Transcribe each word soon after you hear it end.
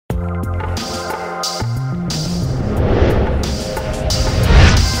Hey,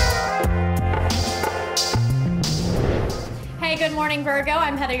 good morning, Virgo.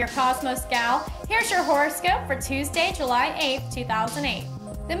 I'm Heather, your Cosmos gal. Here's your horoscope for Tuesday, July 8th, 2008.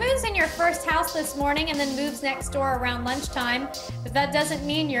 The moon's in your first house this morning and then moves next door around lunchtime, but that doesn't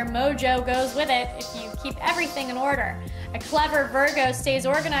mean your mojo goes with it if you keep everything in order. A clever Virgo stays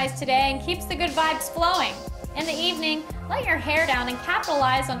organized today and keeps the good vibes flowing. In the evening, let your hair down and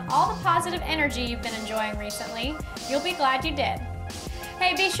capitalize on all the positive energy you've been enjoying recently. You'll be glad you did.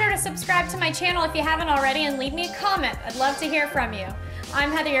 Hey, be sure to subscribe to my channel if you haven't already and leave me a comment. I'd love to hear from you.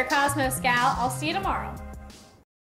 I'm Heather, your Cosmos gal. I'll see you tomorrow.